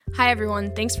Hi, everyone.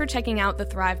 Thanks for checking out the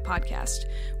Thrive podcast.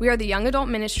 We are the young adult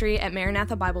ministry at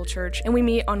Maranatha Bible Church, and we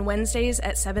meet on Wednesdays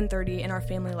at 7:30 in our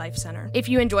Family Life Center. If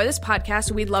you enjoy this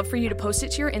podcast, we'd love for you to post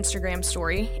it to your Instagram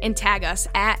story and tag us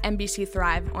at MBC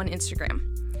Thrive on Instagram.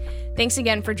 Thanks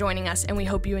again for joining us, and we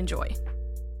hope you enjoy.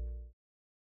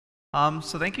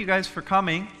 So thank you guys for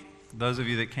coming. Those of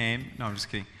you that came, no, I'm just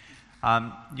kidding.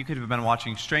 You could have been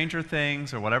watching Stranger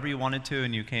Things or whatever you wanted to,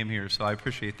 and you came here, so I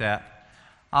appreciate that.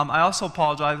 I also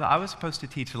apologize. I was supposed to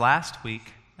teach last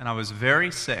week, and I was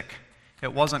very sick.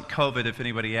 It wasn't COVID, if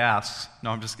anybody asks.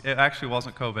 No, it actually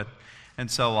wasn't COVID.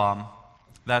 And so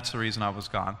that's the reason I was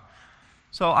gone.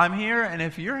 So I'm here, and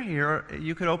if you're here,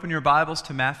 you could open your Bibles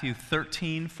to Matthew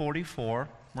 13:44.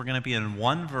 We're going to be in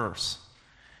one verse.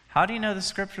 How do you know the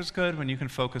Scripture's good? When you can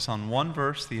focus on one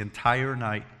verse the entire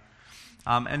night.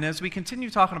 And as we continue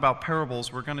talking about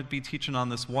parables, we're going to be teaching on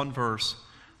this one verse,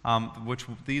 which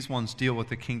these ones deal with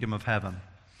the kingdom of heaven.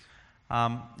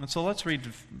 And so let's read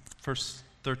verse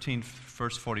 13,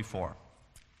 verse 44.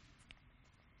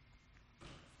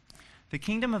 The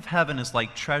kingdom of heaven is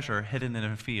like treasure hidden in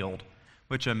a field,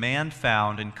 which a man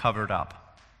found and covered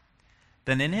up.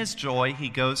 Then in his joy he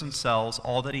goes and sells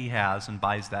all that he has and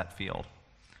buys that field.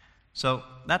 So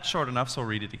that's short enough, so I'll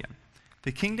read it again.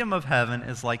 The kingdom of heaven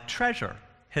is like treasure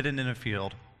hidden in a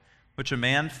field, which a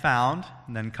man found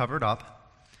and then covered up.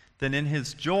 Then in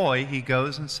his joy, he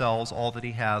goes and sells all that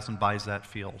he has and buys that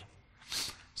field.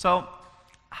 So,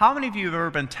 how many of you have ever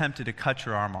been tempted to cut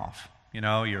your arm off? You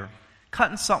know, you're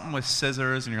cutting something with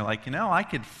scissors, and you're like, I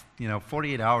could,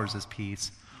 48 hours this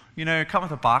piece. You're cutting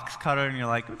with a box cutter, and you're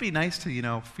like, it would be nice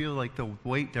to, feel like the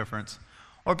weight difference.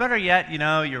 Or better yet,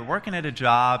 you're working at a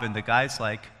job, and the guy's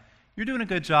like, you're doing a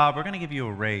good job, we're going to give you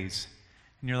a raise.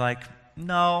 And you're like,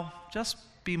 no, just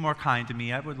be more kind to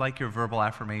me. I would like your verbal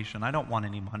affirmation. I don't want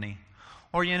any money.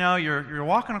 Or, you're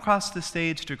walking across the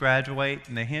stage to graduate,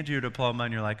 and they hand you a diploma,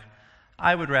 and you're like,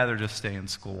 I would rather just stay in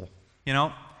school.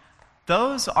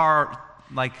 Those are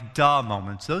like duh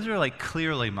moments. Those are like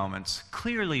clearly moments.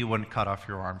 Clearly you wouldn't cut off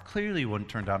your arm. Clearly you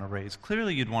wouldn't turn down a raise.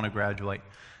 Clearly you'd want to graduate.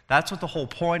 That's what the whole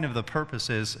point of the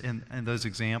purpose is in those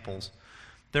examples.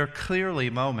 They're clearly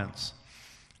moments.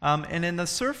 And in the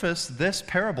surface, this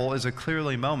parable is a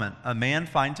clearly moment. A man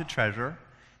finds a treasure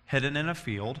hidden in a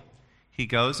field. He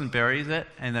goes and buries it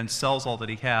and then sells all that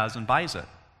he has and buys it.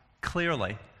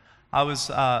 Clearly. I was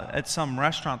at some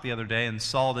restaurant the other day and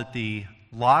saw that the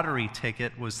lottery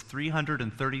ticket was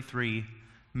 $333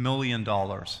 million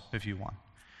if you won.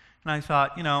 And I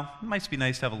thought, it might be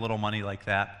nice to have a little money like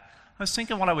that. I was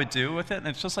thinking what I would do with it, and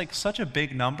it's just like such a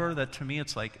big number that to me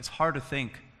it's hard to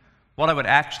think what I would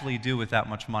actually do with that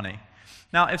much money.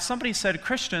 Now, if somebody said,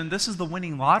 Christian, this is the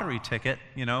winning lottery ticket,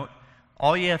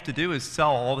 all you have to do is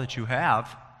sell all that you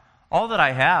have. All that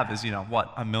I have is,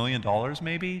 $1 million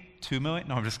maybe? $2 million?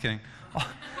 No, I'm just kidding.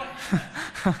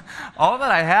 All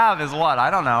that I have is what? I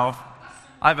don't know.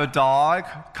 I have a dog,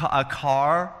 a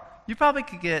car. You probably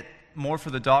could get more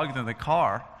for the dog than the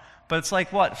car. But it's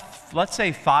like what? Let's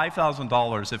say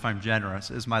 $5,000 if I'm generous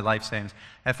is my life savings.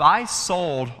 If I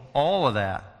sold all of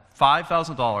that,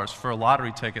 $5,000 for a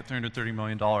lottery ticket, $330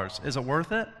 million, is it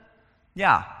worth it?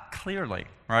 Yeah, clearly,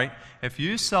 right? If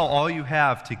you sell all you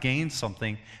have to gain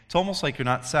something, it's almost like you're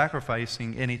not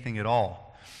sacrificing anything at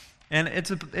all. And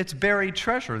it's buried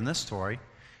treasure in this story.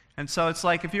 And so it's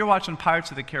like if you're watching Pirates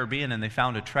of the Caribbean and they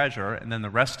found a treasure, and then the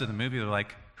rest of the movie they're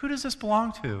like, who does this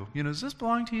belong to? Does this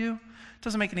belong to you? It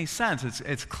doesn't make any sense.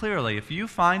 It's clearly, if you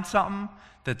find something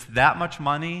that's that much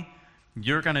money,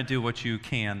 you're going to do what you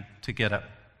can to get it.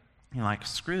 You're like,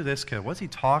 screw this kid. What's he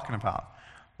talking about?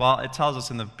 Well, it tells us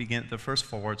in the first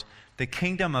 4 words, the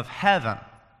kingdom of heaven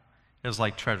is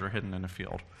like treasure hidden in a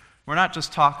field. We're not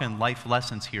just talking life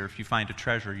lessons here. If you find a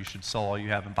treasure, you should sell all you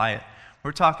have and buy it.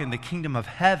 We're talking the kingdom of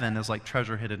heaven is like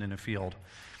treasure hidden in a field.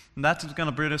 And that's going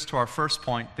to bring us to our first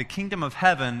point. The kingdom of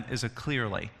heaven is a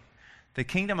clearly. The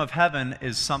kingdom of heaven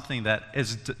is something that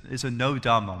is a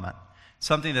no-duh moment.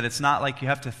 Something that it's not like you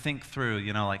have to think through,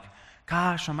 like,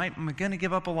 gosh, am I going to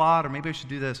give up a lot, or maybe I should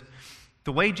do this.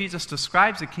 The way Jesus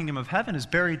describes the kingdom of heaven is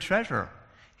buried treasure.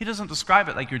 He doesn't describe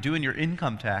it like you're doing your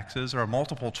income taxes or a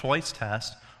multiple choice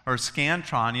test or a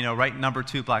Scantron, write number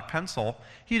 2 black pencil.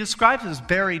 He describes it as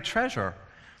buried treasure.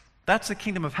 That's the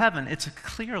kingdom of heaven. It's a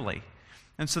clearly.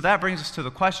 And so that brings us to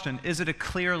the question, is it a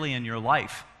clearly in your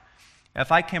life? If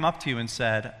I came up to you and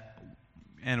said,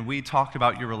 and we talked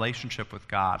about your relationship with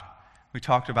God, we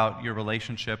talked about your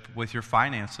relationship with your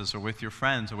finances or with your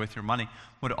friends or with your money,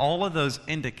 would all of those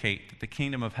indicate that the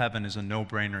kingdom of heaven is a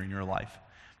no-brainer in your life?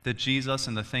 That Jesus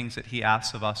and the things that he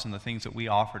asks of us and the things that we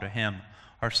offer to him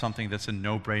are something that's a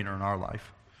no-brainer in our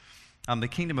life? The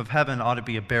kingdom of heaven ought to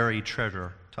be a buried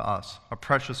treasure to us, a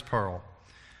precious pearl.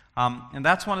 And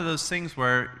that's one of those things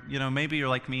where, maybe you're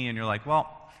like me and you're like,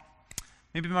 well,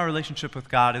 maybe my relationship with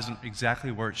God isn't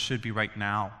exactly where it should be right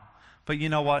now. But you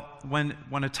know what? When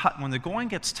the going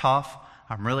gets tough,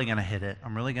 I'm really going to hit it.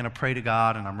 I'm really going to pray to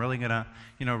God, and I'm really going to,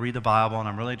 read the Bible, and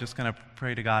I'm really just going to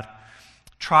pray to God.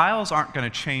 Trials aren't going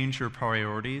to change your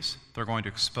priorities. They're going to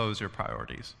expose your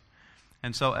priorities.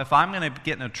 And so if I'm going to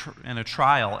get in a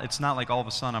trial, it's not like all of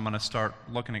a sudden I'm going to start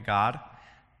looking at God.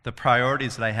 The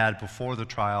priorities that I had before the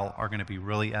trial are going to be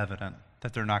really evident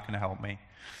that they're not going to help me.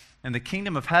 And the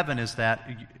kingdom of heaven is that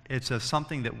it's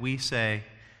something that we say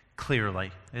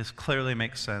clearly. It clearly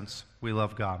makes sense. We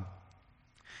love God.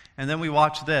 And then we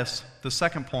watch this. The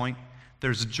second point,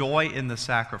 there's joy in the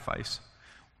sacrifice.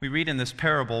 We read in this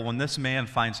parable, when this man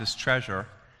finds his treasure,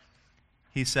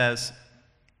 he says,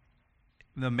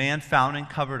 the man found and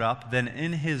covered up, then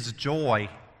in his joy,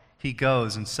 he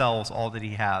goes and sells all that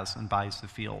he has and buys the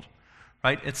field.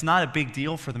 Right? It's not a big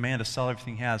deal for the man to sell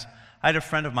everything he has. I had a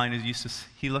friend of mine who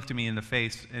he looked at me in the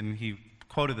face and he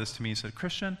quoted this to me. He said,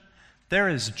 Christian, there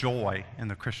is joy in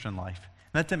the Christian life.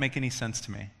 And that didn't make any sense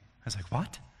to me. I was like,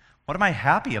 what? What am I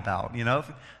happy about?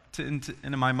 And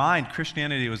in my mind,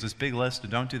 Christianity was this big list of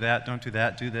don't do that,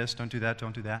 do this, don't do that,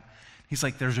 don't do that. He's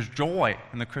like, there's a joy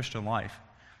in the Christian life.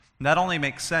 And that only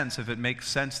makes sense if it makes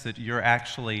sense that you're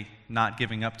actually not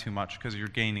giving up too much because you're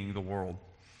gaining the world.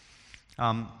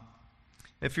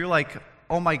 If you're like,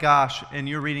 oh my gosh, and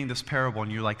you're reading this parable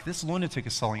and you're like, this lunatic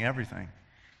is selling everything.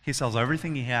 He sells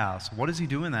everything he has. What is he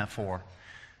doing that for?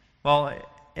 Well,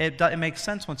 it makes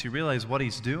sense once you realize what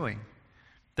he's doing.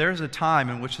 There's a time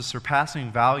in which the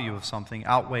surpassing value of something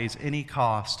outweighs any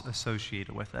cost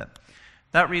associated with it.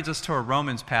 That leads us to a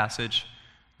Romans passage.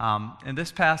 And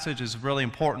this passage is really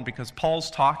important because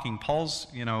Paul's talking. Paul's,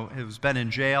 has been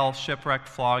in jail, shipwrecked,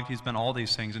 flogged. He's been all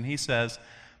these things. And he says,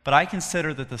 but I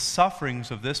consider that the sufferings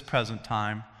of this present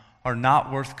time are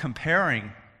not worth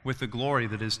comparing with the glory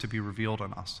that is to be revealed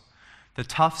in us. The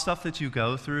tough stuff that you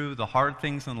go through, the hard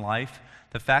things in life,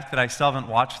 the fact that I still haven't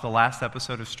watched the last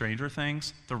episode of Stranger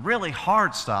Things, the really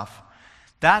hard stuff,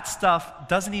 that stuff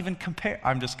doesn't even compare.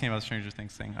 I'm just kidding about the Stranger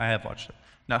Things thing. I have watched it.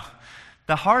 No.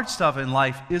 The hard stuff in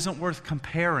life isn't worth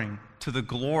comparing to the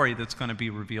glory that's going to be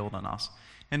revealed in us.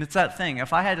 And it's that thing.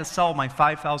 If I had to sell my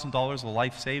 $5,000 of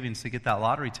life savings to get that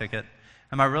lottery ticket,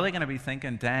 am I really going to be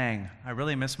thinking, dang, I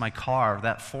really miss my car,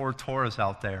 that Ford Taurus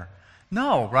out there?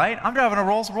 No, right? I'm driving a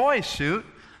Rolls Royce, shoot.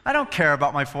 I don't care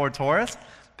about my Ford Taurus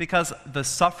because the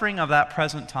suffering of that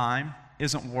present time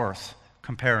isn't worth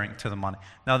comparing to the money.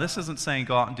 Now, this isn't saying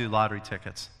go out and do lottery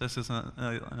tickets. This is an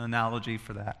analogy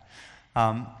for that.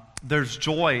 There's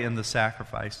joy in the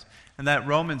sacrifice. And that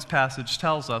Romans passage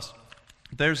tells us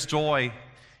there's joy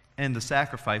in the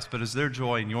sacrifice, but is there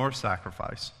joy in your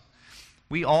sacrifice?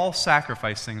 We all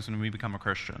sacrifice things when we become a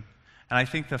Christian. And I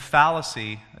think the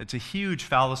fallacy, it's a huge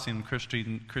fallacy in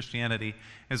Christianity,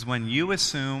 is when you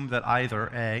assume that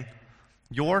either A,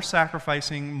 you're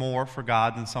sacrificing more for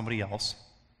God than somebody else,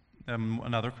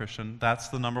 another Christian. That's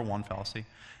the number one fallacy.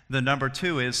 The number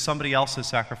two is somebody else is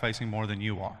sacrificing more than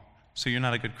you are. So you're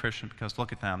not a good Christian because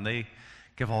look at them. They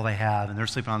give all they have, and they're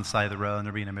sleeping on the side of the road, and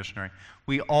they're being a missionary.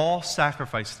 We all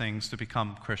sacrifice things to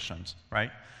become Christians,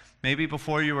 right? Maybe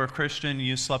before you were a Christian,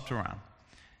 you slept around,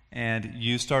 and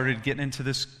you started getting into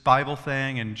this Bible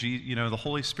thing, and the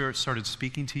Holy Spirit started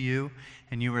speaking to you,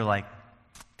 and you were like,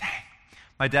 dang.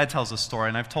 My dad tells this story,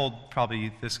 and I've told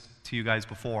probably this to you guys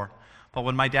before, but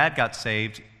when my dad got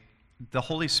saved, the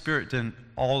Holy Spirit didn't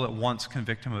all at once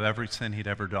convict him of every sin he'd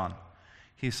ever done.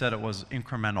 He said it was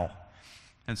incremental.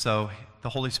 And so the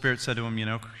Holy Spirit said to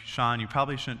him, Sean, you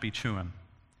probably shouldn't be chewing.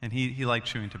 And he liked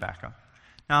chewing tobacco.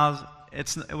 Now,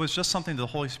 it was just something the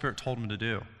Holy Spirit told him to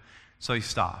do. So he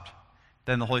stopped.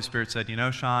 Then the Holy Spirit said,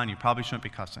 Sean, you probably shouldn't be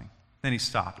cussing. Then he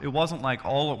stopped. It wasn't like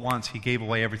all at once he gave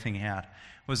away everything he had.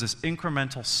 It was this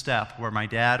incremental step where my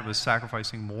dad was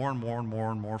sacrificing more and more and more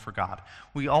and more for God.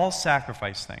 We all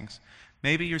sacrifice things.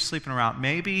 Maybe you're sleeping around.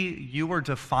 Maybe you were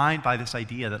defined by this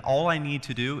idea that all I need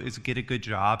to do is get a good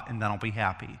job and then I'll be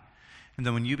happy. And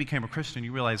then when you became a Christian,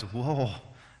 you realize, whoa,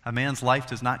 a man's life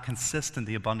does not consist in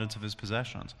the abundance of his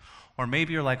possessions. Or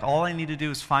maybe you're like, all I need to do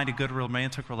is find a good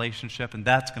romantic relationship and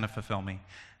that's going to fulfill me.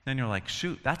 Then you're like,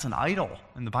 shoot, that's an idol.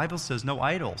 And the Bible says no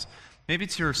idols. Maybe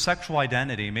it's your sexual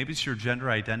identity. Maybe it's your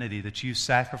gender identity that you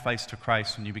sacrifice to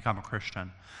Christ when you become a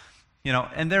Christian.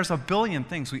 And there's a billion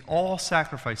things. We all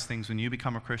sacrifice things when you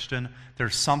become a Christian.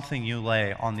 There's something you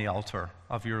lay on the altar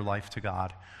of your life to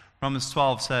God. Romans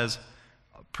 12 says,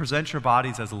 present your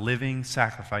bodies as living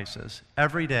sacrifices.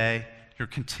 Every day, You're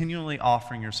continually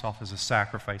offering yourself as a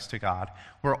sacrifice to God.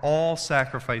 We're all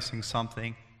sacrificing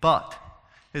something, but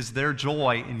is there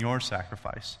joy in your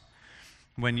sacrifice?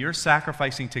 When you're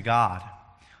sacrificing to God,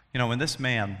 when this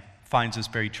man finds this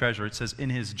buried treasure, it says in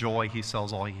his joy he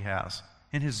sells all he has.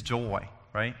 In his joy,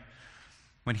 right?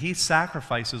 When he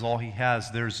sacrifices all he has,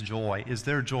 there's joy. Is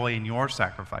there joy in your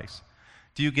sacrifice?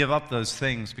 Do you give up those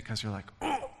things because you're like,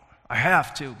 oh, I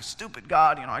have to. Stupid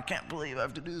God, I can't believe I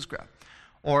have to do this crap.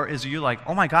 Or is you like,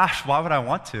 oh my gosh, why would I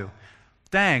want to?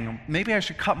 Dang, maybe I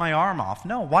should cut my arm off.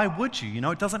 No, why would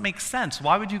you? It doesn't make sense.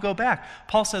 Why would you go back?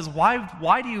 Paul says,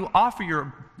 why do you offer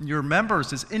your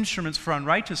members as instruments for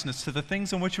unrighteousness to the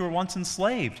things in which you were once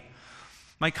enslaved?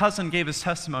 My cousin gave his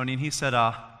testimony, and he said,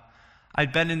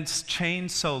 I'd been in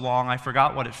chains so long, I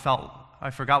forgot what it felt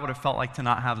like to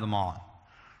not have them on.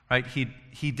 Right?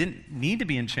 He didn't need to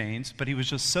be in chains, but he was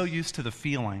just so used to the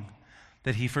feeling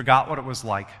that he forgot what it was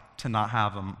like to not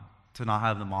have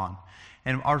them on.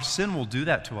 And our sin will do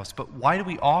that to us. But why do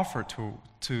we offer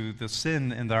to the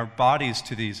sin in our bodies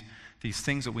to these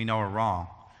things that we know are wrong?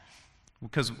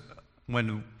 Because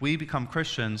when we become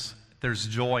Christians, there's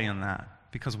joy in that.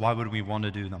 Because why would we want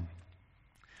to do them?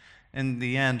 In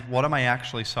the end, what am I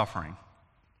actually suffering?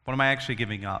 What am I actually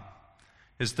giving up?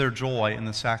 Is there joy in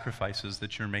the sacrifices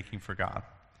that you're making for God?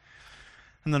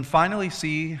 And then finally,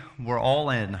 see, we're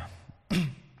all in.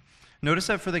 Notice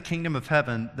that for the kingdom of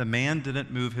heaven, the man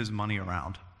didn't move his money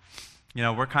around.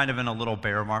 We're kind of in a little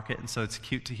bear market, and so it's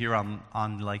cute to hear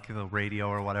on like the radio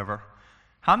or whatever.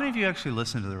 How many of you actually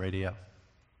listen to the radio?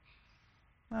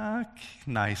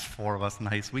 Nice, 4 of us,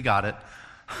 nice, we got it.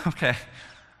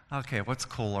 Okay, what's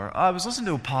cooler? I was listening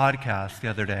to a podcast the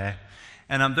other day,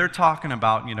 and they're talking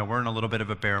about, we're in a little bit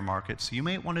of a bear market, so you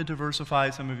may want to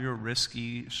diversify some of your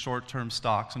risky short-term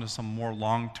stocks into some more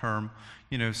long-term,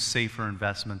 safer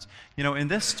investments. In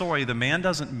this story, the man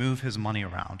doesn't move his money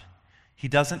around. He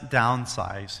doesn't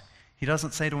downsize. He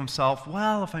doesn't say to himself,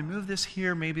 well, if I move this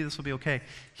here, maybe this will be okay.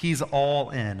 He's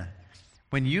all in.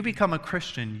 When you become a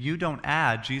Christian, you don't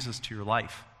add Jesus to your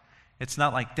life. It's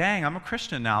not like, dang, I'm a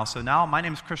Christian now, so now my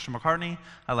name is Christian McCartney,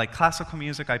 I like classical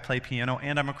music, I play piano,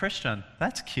 and I'm a Christian.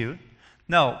 That's cute.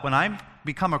 No, when I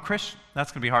become a Christian,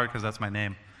 that's going to be hard because that's my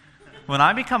name. When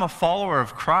I become a follower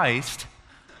of Christ,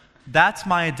 that's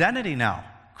my identity now.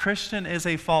 Christian is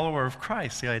a follower of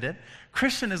Christ. See what I did?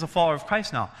 Christian is a follower of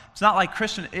Christ now. It's not like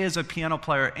Christian is a piano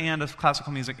player and a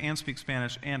classical music and speaks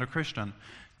Spanish and a Christian.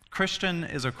 Christian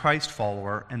is a Christ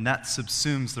follower, and that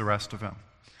subsumes the rest of him.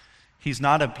 He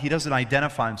doesn't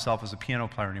identify himself as a piano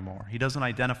player anymore. He doesn't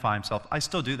identify himself. I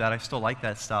still do that. I still like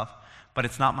that stuff, but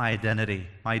it's not my identity.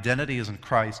 My identity is in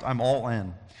Christ. I'm all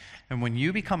in. And when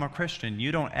you become a Christian,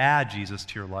 you don't add Jesus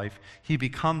to your life. He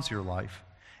becomes your life.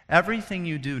 Everything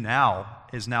you do now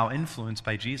is now influenced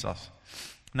by Jesus.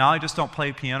 Now I just don't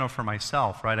play piano for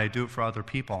myself, right? I do it for other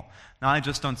people. Now I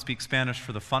just don't speak Spanish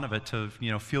for the fun of it to,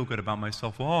 feel good about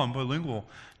myself. Oh, I'm bilingual.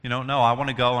 No, I want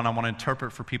to go and I want to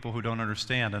interpret for people who don't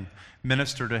understand and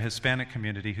minister to a Hispanic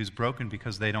community who's broken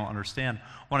because they don't understand.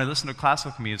 When I listen to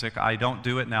classical music, I don't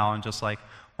do it now and just like,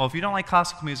 well, if you don't like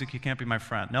classical music, you can't be my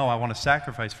friend. No, I want to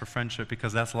sacrifice for friendship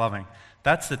because that's loving.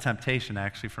 That's the temptation,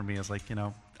 actually, for me, is like,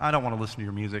 I don't want to listen to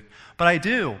your music. But I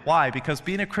do. Why? Because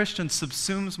being a Christian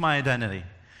subsumes my identity.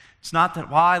 It's not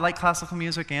that, I like classical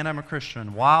music and I'm a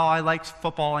Christian. I like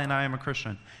football and I am a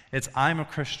Christian. It's I'm a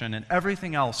Christian, and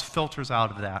everything else filters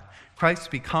out of that. Christ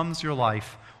becomes your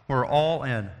life. We're all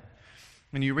in.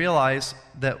 And you realize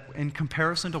that in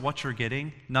comparison to what you're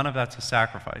getting, none of that's a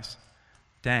sacrifice.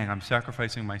 Dang, I'm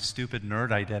sacrificing my stupid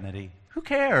nerd identity. Who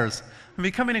cares? I'm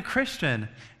becoming a Christian,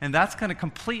 and that's going to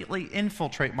completely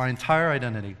infiltrate my entire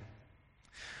identity.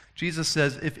 Jesus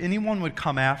says, if anyone would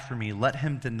come after me, let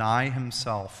him deny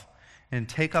himself and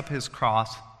take up his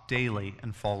cross daily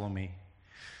and follow me.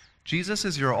 Jesus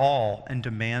is your all and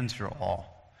demands your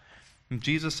all. And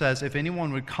Jesus says, if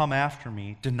anyone would come after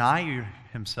me, deny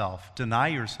yourself,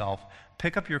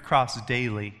 pick up your cross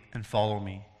daily and follow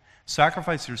me.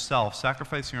 Sacrifice yourself,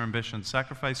 sacrifice your ambitions,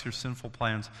 sacrifice your sinful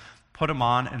plans, put them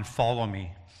on and follow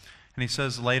me. And he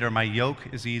says later, my yoke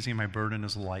is easy, my burden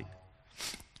is light.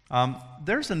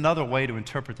 There's another way to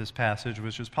interpret this passage,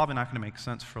 which is probably not going to make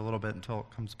sense for a little bit until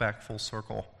it comes back full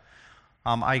circle.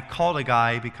 I called a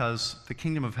guy because the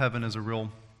kingdom of heaven is a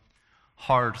real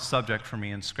hard subject for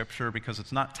me in Scripture because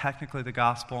it's not technically the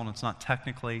gospel and it's not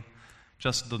technically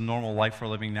just the normal life we're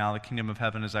living now. The kingdom of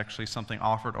heaven is actually something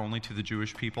offered only to the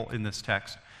Jewish people in this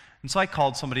text. And so I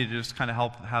called somebody to just kind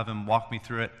of have him walk me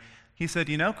through it. He said,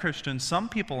 Christian, some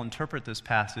people interpret this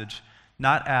passage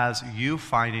not as you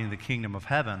finding the kingdom of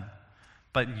heaven,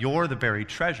 but you're the buried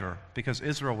treasure, because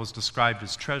Israel was described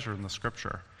as treasure in the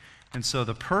Scripture. And so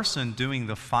the person doing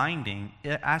the finding,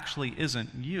 it actually isn't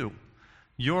you.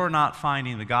 You're not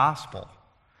finding the gospel,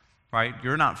 right?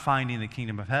 You're not finding the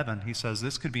kingdom of heaven. He says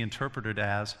this could be interpreted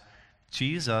as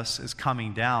Jesus is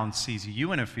coming down, sees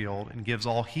you in a field, and gives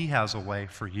all he has away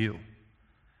for you.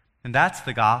 And that's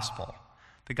the gospel.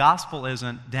 The gospel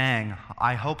isn't, dang,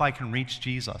 I hope I can reach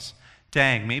Jesus.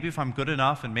 Dang, maybe if I'm good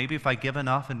enough, and maybe if I give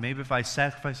enough, and maybe if I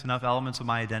sacrifice enough elements of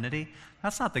my identity.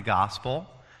 That's not the gospel.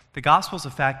 The gospel is the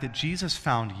fact that Jesus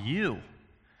found you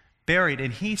buried,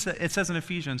 and it says in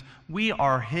Ephesians, we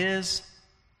are his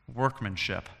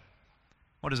workmanship.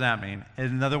 What does that mean?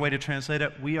 Another way to translate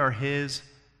it, we are his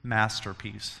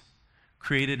masterpiece,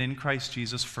 created in Christ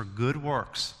Jesus for good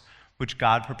works, which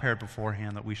God prepared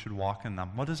beforehand that we should walk in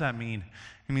them. What does that mean?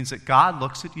 It means that God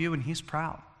looks at you and he's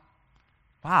proud.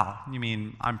 Wow, you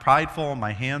mean I'm prideful,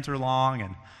 my hands are long,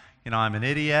 and I'm an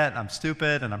idiot, I'm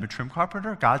stupid, and I'm a trim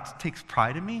carpenter? God takes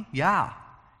pride in me? Yeah,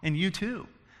 and you too.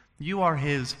 You are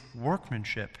his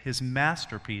workmanship, his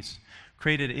masterpiece,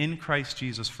 created in Christ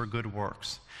Jesus for good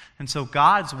works. And so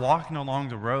God's walking along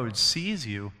the road, sees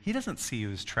you. He doesn't see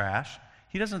you as trash.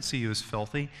 He doesn't see you as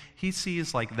filthy. He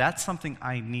sees like, that's something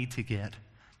I need to get.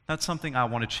 That's something I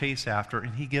want to chase after,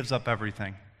 and he gives up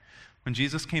everything. When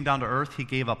Jesus came down to earth, he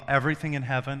gave up everything in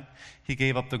heaven. He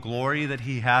gave up the glory that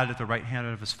he had at the right hand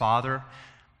of his Father.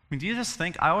 Do you just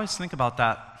think, I always think about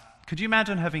that. Could you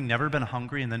imagine having never been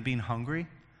hungry and then being hungry?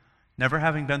 Never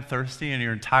having been thirsty in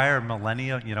your entire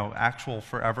millennia, actual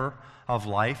forever of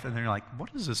life, and then you're like, what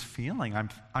is this feeling?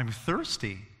 I'm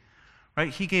thirsty, right?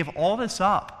 He gave all this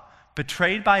up,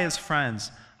 betrayed by his friends.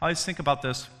 I always think about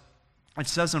this. It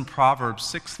says in Proverbs,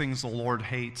 6 things the Lord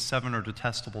hates, 7 are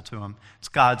detestable to him. It's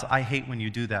God's I hate when you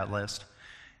do that list.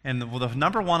 And the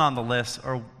number one on the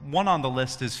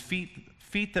list, is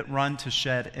feet that run to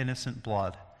shed innocent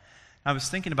blood. I was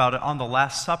thinking about it on the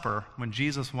Last Supper when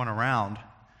Jesus went around.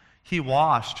 He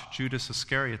washed Judas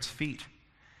Iscariot's feet.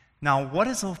 Now, what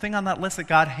is the thing on that list that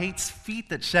God hates? Feet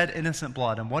that shed innocent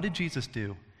blood. And what did Jesus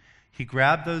do? He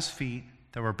grabbed those feet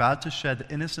that were about to shed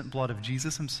the innocent blood of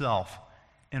Jesus himself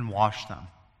and washed them.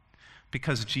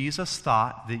 Because Jesus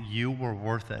thought that you were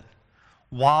worth it.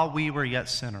 While we were yet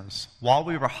sinners, while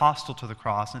we were hostile to the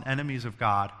cross and enemies of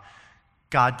God,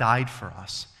 God died for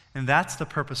us. And that's the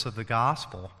purpose of the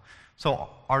gospel. So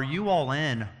are you all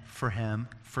in for him,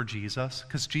 for Jesus?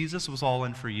 Because Jesus was all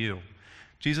in for you.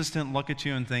 Jesus didn't look at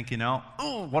you and think,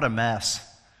 oh, what a mess.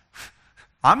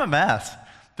 I'm a mess.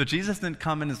 But Jesus didn't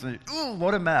come in and say, oh,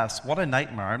 what a mess, what a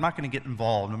nightmare. I'm not going to get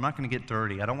involved. I'm not going to get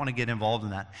dirty. I don't want to get involved in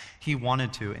that. He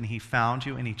wanted to, and he found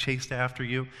you, and he chased after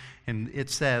you. And it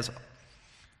says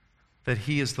that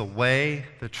he is the way,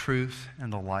 the truth,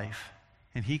 and the life.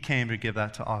 And he came to give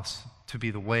that to us, to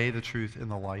be the way, the truth, and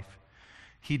the life.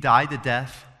 He died the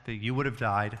death that you would have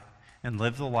died and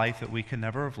lived the life that we could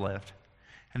never have lived.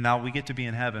 And now we get to be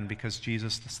in heaven because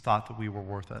Jesus thought that we were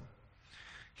worth it.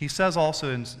 He says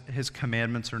also his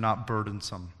commandments are not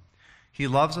burdensome. He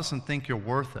loves us and think you're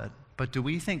worth it. But do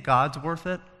we think God's worth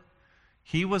it?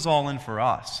 He was all in for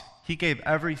us. He gave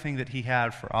everything that he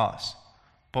had for us.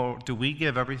 But do we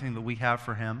give everything that we have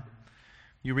for him?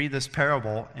 You read this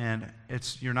parable and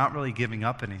you're not really giving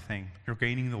up anything. You're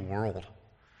gaining the world.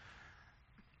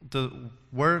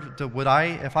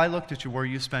 If I looked at you where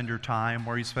you spend your time,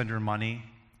 where you spend your money,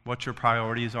 what your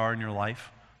priorities are in your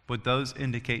life, would those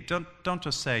indicate, don't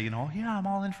just say, yeah, I'm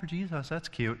all in for Jesus, that's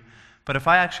cute. But if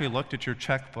I actually looked at your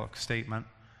checkbook statement,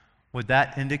 would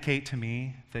that indicate to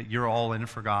me that you're all in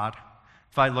for God?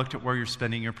 If I looked at where you're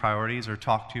spending your priorities or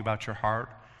talked to you about your heart,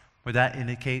 would that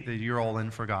indicate that you're all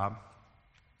in for God?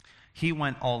 He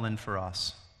went all in for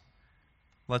us.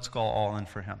 Let's go all in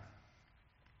for him.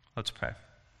 Let's pray.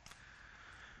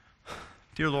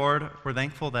 Dear Lord, we're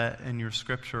thankful that in your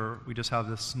scripture we just have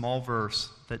this small verse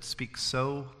that speaks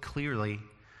so clearly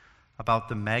about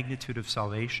the magnitude of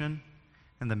salvation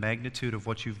and the magnitude of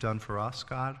what you've done for us,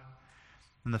 God.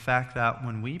 And the fact that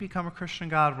when we become a Christian,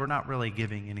 God, we're not really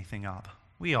giving anything up.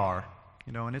 We are,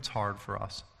 and it's hard for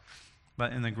us.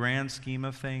 But in the grand scheme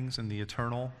of things, in the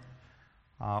eternal,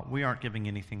 we aren't giving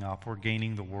anything up. We're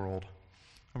gaining the world.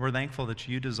 And we're thankful that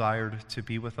you desired to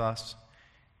be with us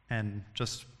and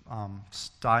just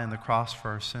die on the cross for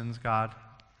our sins, God,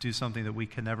 do something that we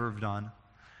could never have done.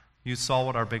 You saw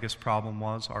what our biggest problem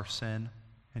was, our sin,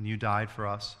 and you died for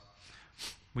us.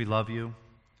 We love you,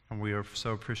 and we are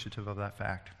so appreciative of that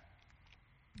fact.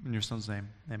 In your son's name,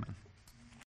 amen.